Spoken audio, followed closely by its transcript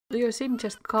Your sim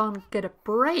just can't get a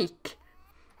break.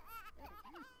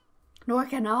 Nor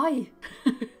can I.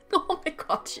 Oh my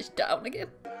god, she's down again.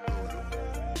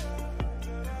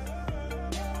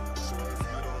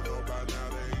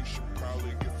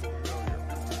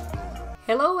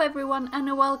 Hello everyone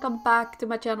and welcome back to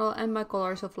my channel and my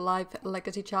Colors of Life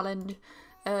Legacy Challenge.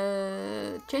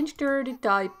 Change dirty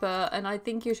diaper and I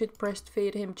think you should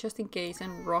breastfeed him just in case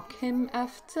and rock him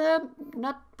after.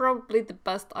 Not probably the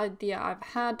best idea I've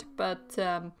had, but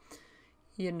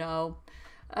you know.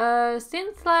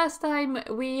 Since last time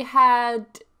we had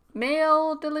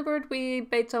mail delivered, we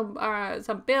paid some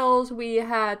bills, we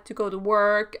had to go to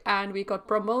work and we got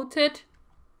promoted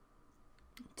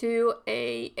to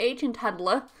a agent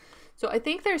handler. So I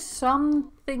think there's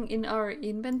something in our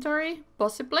inventory,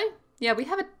 possibly. Yeah, we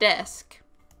have a desk.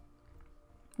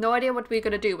 No idea what we're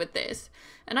gonna do with this.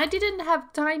 And I didn't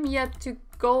have time yet to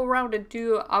go around and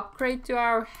do an upgrade to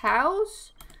our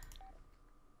house.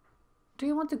 Do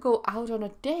you want to go out on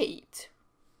a date?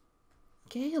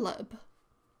 Caleb?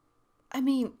 I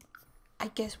mean, I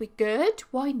guess we could.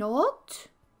 Why not?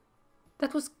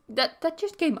 That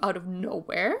just came out of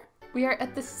nowhere. We are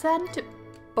at the sand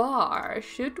bar.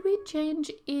 Should we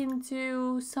change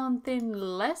into something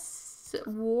less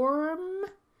warm?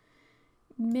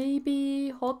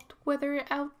 Maybe hot weather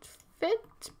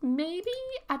outfit? Maybe?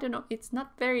 I don't know. It's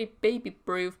not very baby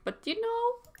proof, but you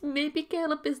know, maybe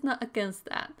Caleb is not against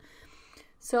that.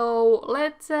 So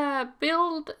let's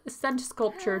build a sand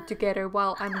sculpture together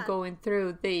while I'm going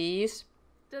through these.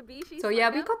 So yeah,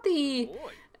 we got the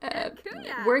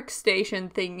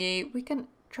workstation thingy. We can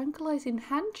tranquilizing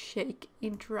handshake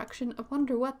interaction. I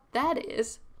wonder what that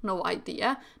is. No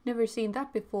idea. Never seen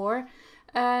that before.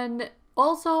 And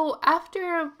also,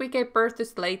 after we gave birth to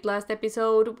Slate last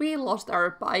episode, we lost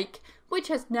our bike, which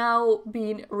has now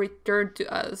been returned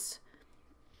to us.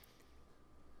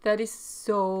 That is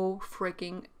so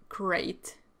freaking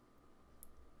great.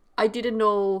 I didn't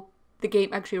know the game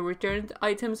actually returned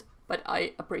items, but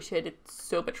I appreciate it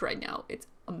so much right now. It's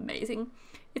amazing.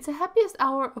 It's the happiest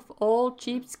hour of all.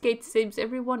 Cheapskate Sims.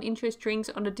 Everyone enjoys drinks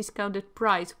on a discounted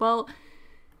price. Well,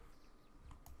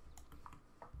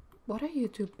 what are you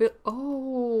to build?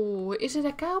 Oh, is it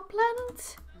a cow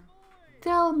plant?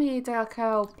 Tell me it's a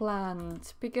cow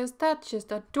plant, because that's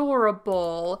just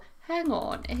adorable. Hang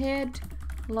on,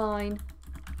 headline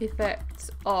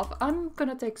effects off. I'm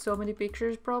gonna take so many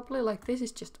pictures probably. Like, this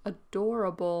is just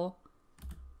adorable.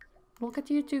 Look at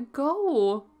you two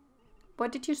go. Why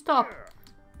did you stop?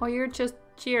 Oh, you're just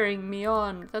cheering me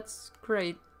on. That's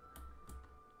great.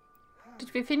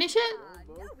 Did we finish it?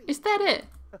 Is that it?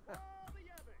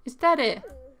 Is that it?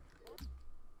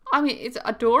 I mean, it's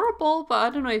adorable, but I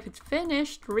don't know if it's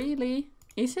finished, really.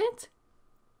 Is it?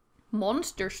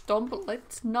 Monster Stomp?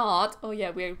 Let's not. Oh yeah,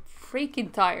 we're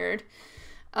freaking tired.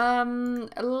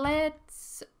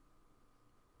 Let's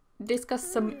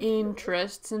discuss some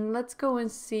interests and let's go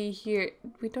and see here.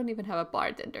 We don't even have a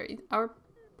bartender. Our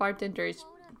bartender is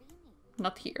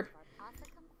not here.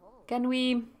 Can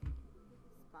we?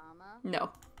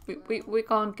 No, we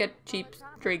can't get cheap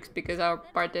drinks because our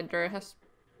bartender has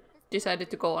decided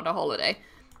to go on a holiday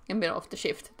in the middle of the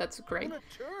shift. That's great.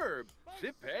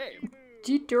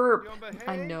 G-derp.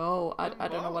 I know. I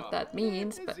don't know what that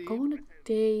means, but go on a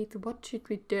date. What should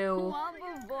we do?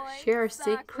 Share a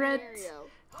secret?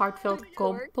 Heartfelt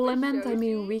compliment? I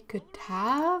mean, we could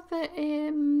have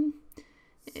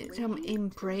some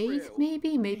embrace,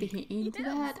 maybe? Maybe he into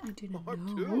that? I do not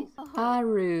know.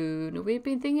 Arun, we've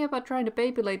been thinking about trying a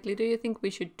baby lately. Do you think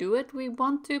we should do it? We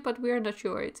want to, but we're not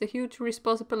sure. It's a huge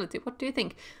responsibility. What do you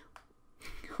think?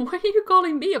 Why are you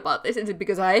calling me about this? Is it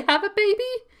because I have a baby?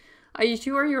 Are you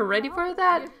sure you're ready for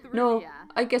that? No,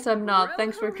 I guess I'm not.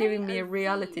 Thanks for giving me a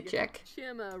reality check.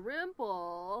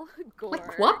 Like,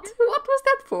 what? What was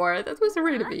that for? That was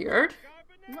really weird.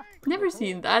 Never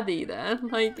seen that either.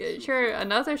 Like, sure,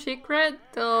 another secret.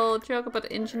 They'll joke about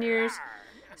engineers.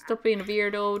 Stop being a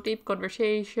weirdo. Deep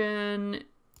conversation.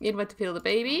 Invite to feel the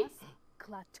baby.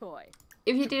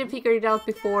 If you didn't figure it out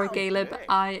before, Caleb,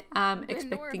 I am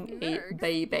expecting a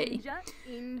baby.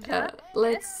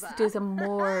 Let's do some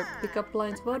more pickup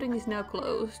lines. Voting is now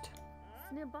closed.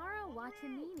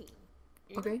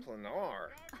 Okay.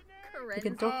 We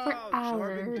can talk for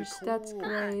hours. That's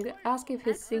great. Ask if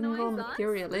he's single,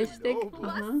 materialistic.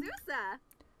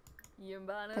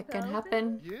 That can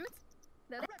happen.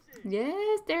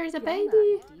 Yes, there's a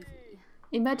baby.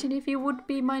 Imagine if you would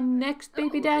be my next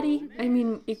baby daddy. I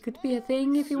mean, it could be a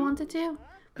thing if you wanted to.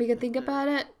 We can think about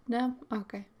it. No?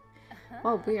 Okay.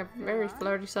 Wow, we are very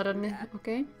flirty suddenly.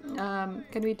 Okay.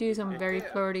 Can we do some very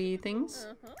flirty things?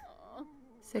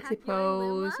 Sexy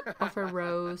pose, offer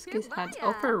rose, kiss hands,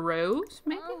 offer rose,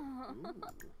 maybe?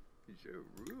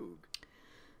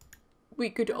 We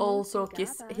could also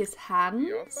kiss his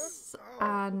hands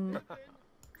and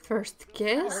first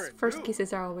kiss. First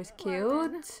kisses are always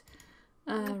cute.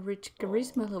 Reach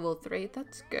charisma level 3,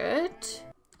 that's good.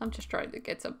 I'm just trying to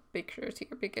get some pictures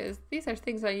here because these are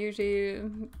things I usually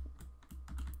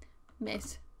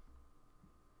miss.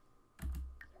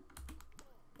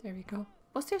 There we go.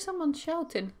 Was there someone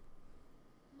shouting?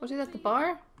 Was it at the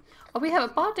bar? Oh, we have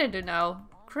a bartender now.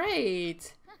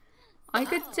 Great. I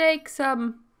could take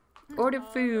some order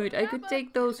food. I could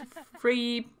take those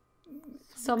free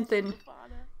something.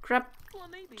 Crab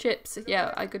chips.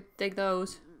 Yeah, I could take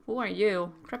those. Who are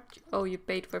you? Oh, you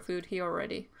paid for food here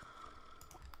already.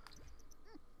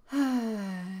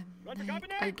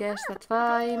 I guess that's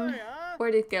fine.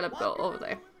 Where did Caleb go? Over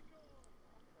there.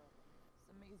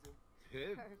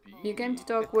 You came to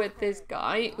talk with this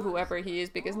guy, whoever he is,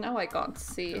 because now I can't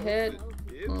see it.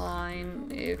 Line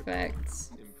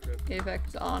effects.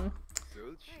 Effects on.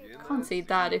 Can't see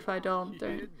that if I don't.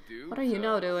 What are you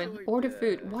now doing? Order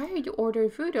food. Why are you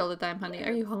ordering food all the time, honey?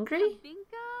 Are you hungry?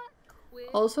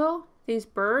 Also, these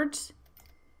birds.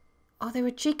 Oh, they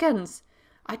were chickens.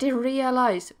 I didn't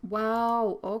realize.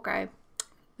 Wow. Okay.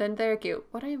 Then they're cute.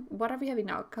 What are we having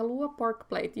now? Kalua pork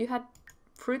plate. You had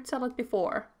fruit salad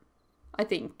before. I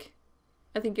think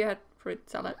you had fruit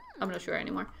salad. I'm not sure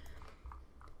anymore.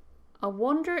 I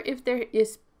wonder if there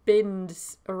is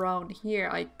bins around here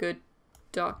I could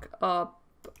dock up.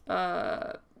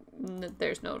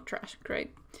 There's no trash.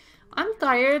 Great. I'm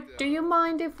tired. Do you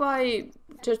mind if I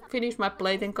just finish my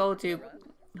plate and go to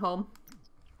home?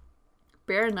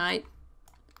 Bear night.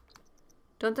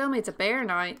 Don't tell me it's a bear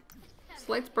night.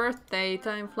 Slate's birthday.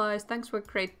 Time flies. Thanks for a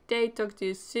great day. Talk to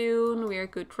you soon. We are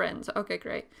good friends. Okay,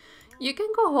 great. You can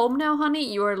go home now,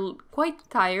 honey. You are quite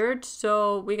tired,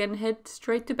 so we can head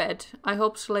straight to bed. I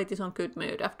hope Slate is on good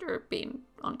mood after being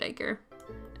on daycare.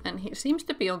 And he seems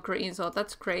to be on green, so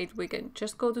that's great. We can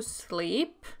just go to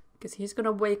sleep, because he's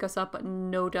gonna wake us up,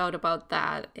 no doubt about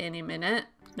that, any minute.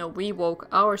 No, we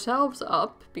woke ourselves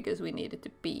up, because we needed to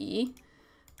pee.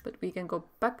 But we can go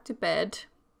back to bed.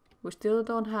 We still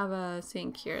don't have a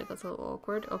sink here. That's a little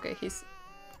awkward. Okay, he's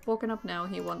woken up now.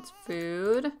 He wants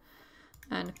food.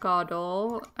 And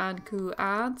cuddle and coo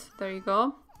at. There you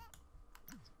go.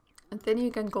 And then you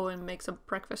can go and make some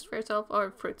breakfast for yourself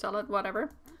or fruit salad, whatever.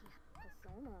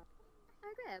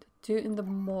 2 in the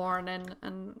morning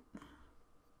and...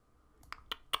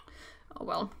 Oh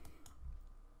well.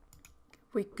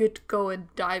 We could go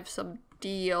and dive some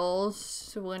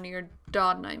deals when you're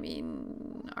done. I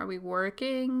mean, are we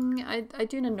working? I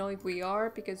do not know if we are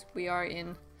because we are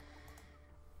in...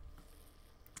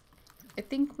 I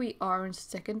think we are in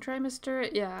second trimester.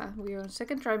 Yeah, we are in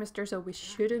second trimester, so we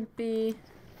shouldn't be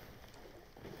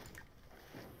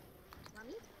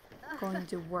going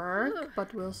to work,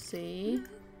 but we'll see.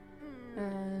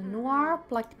 Noir,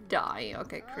 black dye.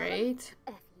 Okay, great.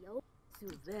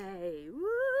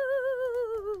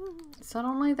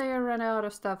 Suddenly they ran out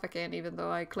of stuff again, even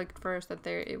though I clicked first that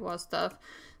there it was stuff.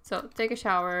 So take a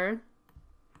shower.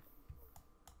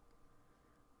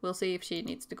 We'll see if she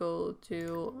needs to go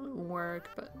to work,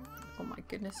 but oh my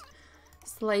goodness.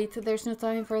 Slate, there's no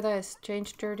time for this.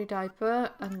 Change dirty diaper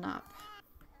and nap.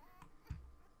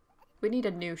 We need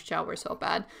a new shower so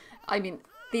bad. I mean,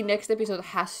 the next episode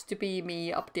has to be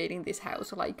me updating this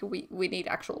house. Like, we need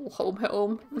actual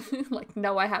home. Like,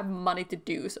 now I have money to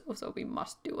do so, so we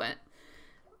must do it.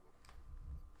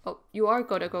 Oh, you are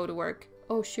gonna go to work.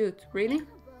 Oh shoot, really?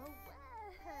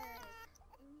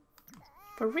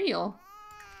 For real?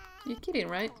 You're kidding,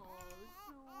 right?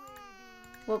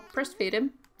 Well, breastfeed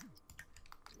him.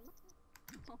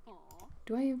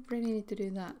 Do I really need to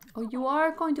do that? Oh, you are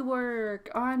going to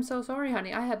work. Oh, I'm so sorry,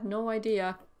 honey. I had no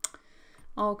idea.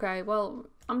 Okay, well,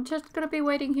 I'm just gonna be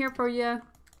waiting here for you.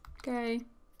 Okay.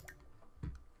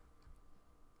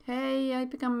 Hey, I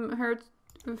become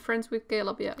friends with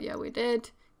Caleb. Yeah, we did.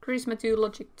 Charisma 2,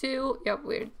 Logic 2. Yep,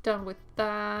 we're done with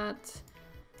that.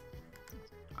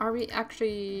 Are we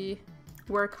actually...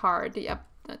 Work hard. Yep,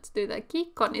 let's do that.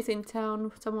 Ikson is in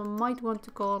town. Someone might want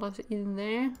to call us in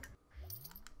there.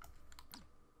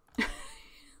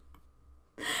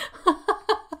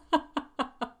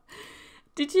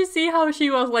 Did you see how she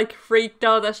was like freaked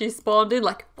out as she spawned in?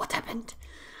 Like, what happened?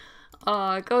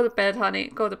 Go to bed, honey.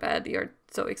 Go to bed. You're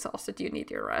so exhausted. You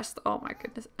need your rest. Oh my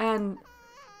goodness. And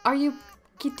are you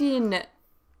kidding?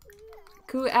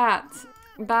 Coo at.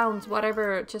 Bounce.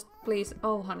 Whatever. Just please.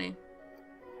 Oh, honey.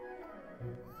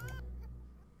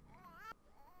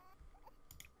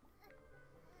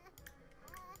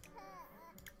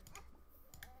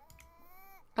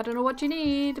 I don't know what you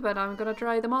need, but I'm gonna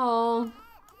try them all.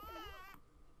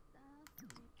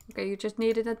 Okay, you just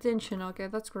needed attention. Okay,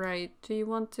 that's great. Do you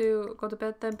want to go to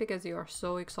bed then? Because you are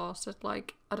so exhausted.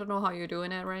 Like, I don't know how you're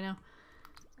doing it right now.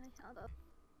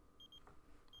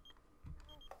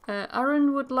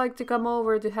 Aaron would like to come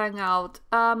over to hang out.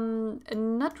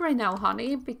 Not right now,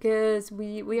 honey, because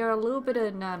we are a little bit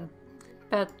in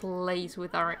bad place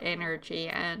with our energy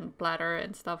and bladder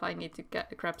and stuff. I need to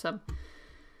grab some.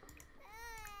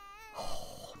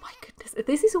 Oh my goodness,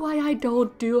 this is why I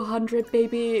don't do 100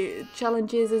 baby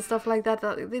challenges and stuff like that.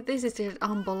 This is just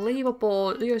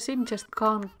unbelievable. Your sim just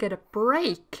can't get a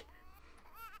break.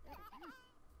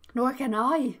 Nor can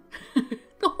I.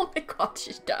 Oh my god,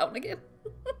 she's down again.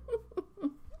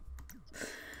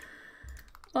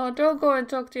 Oh, don't go and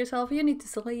talk to yourself. You need to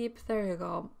sleep. There you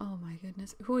go. Oh my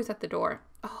goodness. Who is at the door?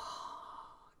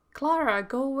 Oh, Clara,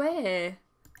 go away.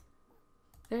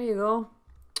 There you go.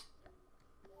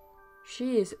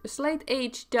 She is Slate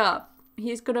aged up.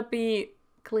 He's gonna be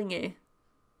clingy.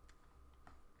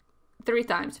 3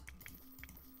 times.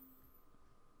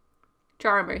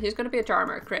 Charmer. He's gonna be a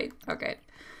charmer. Great. Okay.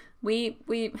 We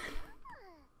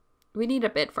need a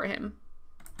bed for him.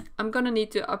 I'm gonna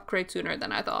need to upgrade sooner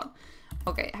than I thought.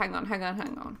 Okay, hang on.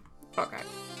 Okay.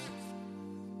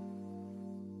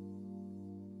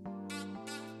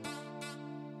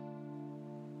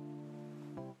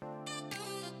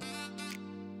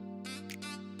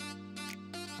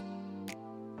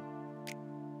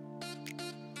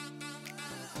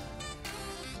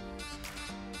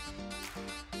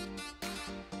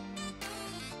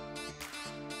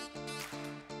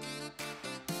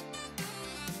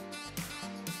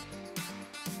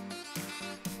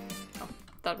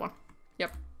 That one.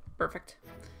 Yep. Perfect.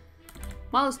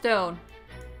 Milestone.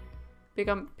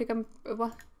 Become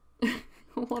what?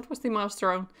 What was the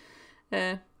milestone?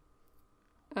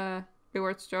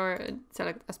 Reward store and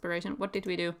select aspiration. What did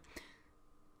we do?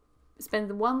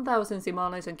 Spend 1,000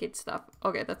 simoleons on kid stuff.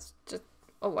 Okay, that's just...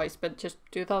 Oh, I spent just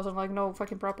 2,000, like no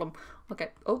fucking problem. Okay.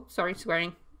 Oh, sorry,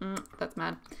 swearing. That's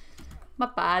mad. My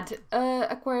bad.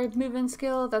 Acquired movement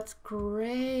skill. That's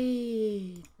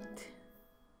great.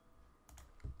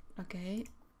 Okay.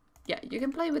 Yeah, you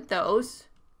can play with those.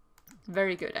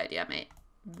 Very good idea, mate.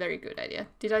 Very good idea.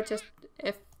 Did I just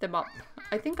F them up?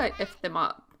 I think I F them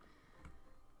up.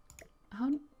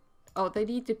 How? Oh, they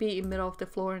need to be in the middle of the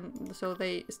floor and so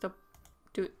they stop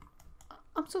do...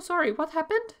 I'm so sorry. What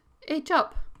happened? Age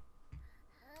up.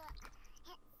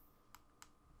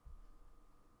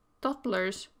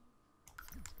 Toddlers.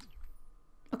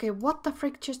 Okay, what the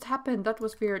frick just happened? That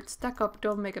was weird. Stack up,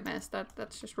 don't make a mess.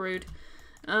 That's just rude.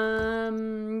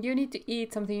 You need to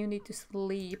eat something, you need to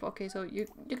sleep. Okay, so you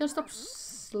can stop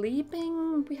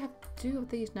sleeping. We have 2 of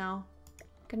these now.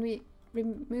 Can we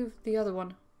remove the other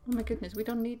one? Oh my goodness, we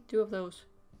don't need 2 of those.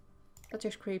 That's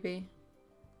just creepy.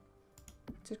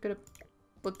 Just gonna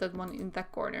put that one in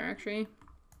that corner actually.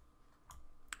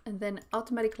 And then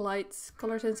automatic lights,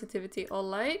 color sensitivity, all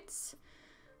lights.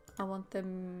 I want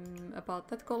them about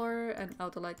that color, and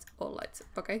auto lights, all lights.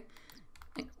 Okay.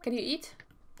 Can you eat?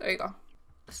 There you go.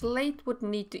 Slate would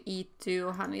need to eat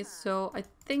too, honey, so I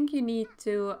think you need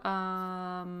to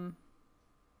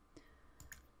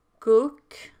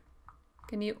cook.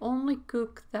 Can you only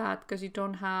cook that because you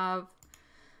don't have...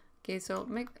 Okay, so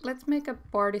let's make a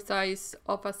party size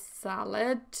of a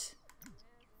salad.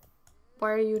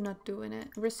 Why are you not doing it?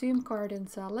 Resume garden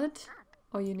salad.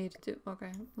 Oh, you need to...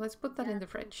 Okay, let's put that in the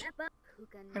fridge.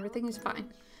 Everything is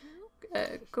fine.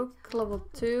 Cook level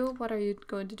 2. What are you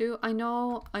going to do? I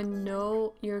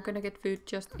know you're gonna get food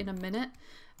just in a minute.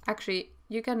 Actually,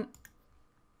 you can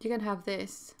have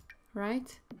this,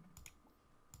 right?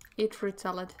 Eat fruit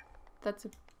salad. That's a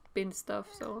bin stuff,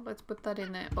 so let's put that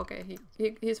in there. Okay,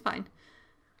 he's fine.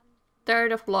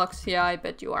 Tired of blocks? Yeah, I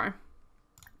bet you are.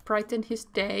 Brighten his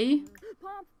day.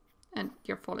 And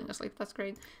you're falling asleep, that's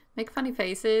great. Make funny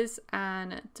faces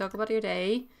and talk about your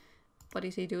day. What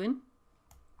is he doing?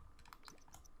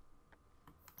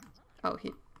 Oh,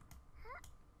 he...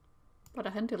 What a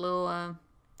handy little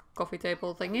coffee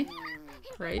table thingy.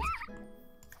 Great.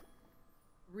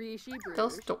 Tell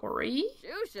story.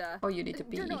 Oh, you need to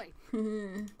be.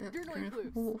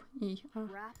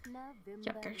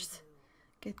 Yuckers.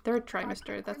 Okay, 3rd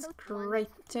trimester. That's great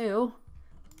too.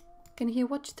 Can he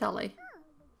watch telly?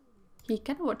 He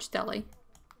can watch telly.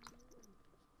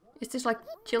 Is this like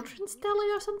children's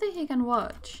telly or something he can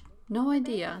watch? No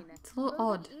idea. It's a little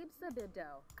odd.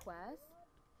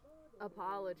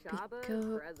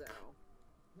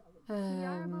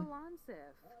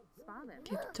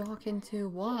 Keep talking to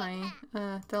why?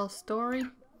 Tell story.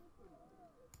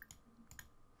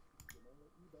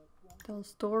 Tell a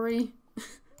story. I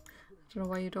don't know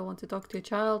why you don't want to talk to your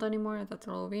child anymore. That's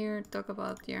a little weird. Talk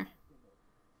about your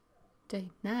day.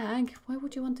 Nag? Why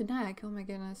would you want to nag? Oh my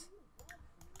goodness.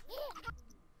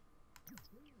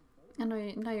 I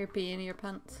know now you're peeing your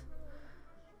pants.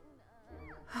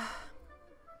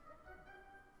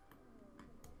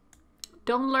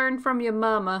 Don't learn from your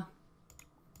mama.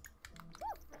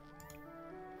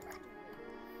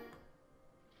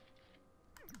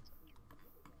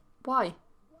 Why?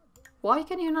 Why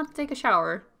can you not take a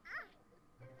shower?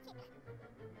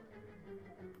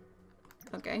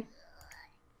 Okay.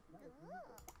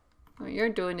 Oh, you're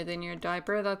doing it in your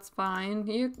diaper, that's fine.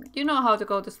 You know how to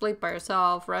go to sleep by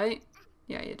yourself, right?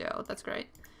 Yeah, you do. That's great.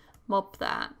 Mop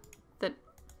that.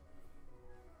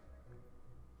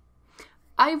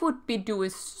 I would be doing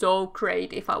so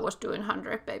great if I was doing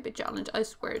 100 baby challenge. I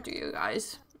swear to you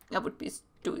guys. I would be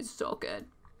doing so good.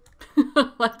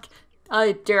 Like,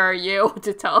 I dare you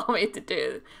to tell me to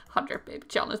do 100 baby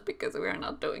challenge because we're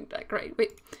not doing that great.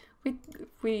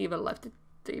 We even left the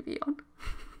TV on.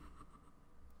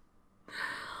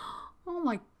 Oh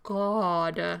my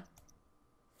god.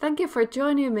 Thank you for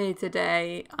joining me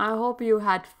today. I hope you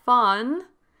had fun.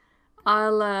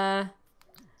 I'll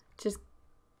just...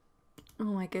 Oh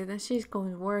my goodness, she's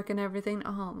going to work and everything.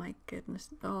 Oh my goodness.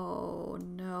 Oh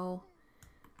no.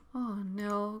 Oh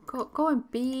no. Go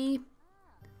and be.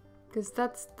 Because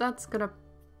that's gonna...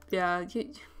 Yeah.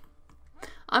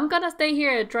 I'm gonna stay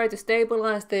here and try to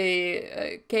stabilize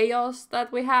the chaos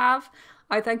that we have.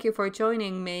 I thank you for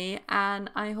joining me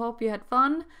and I hope you had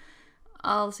fun.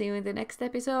 I'll see you in the next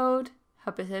episode.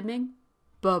 Happy simming.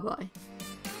 Bye bye.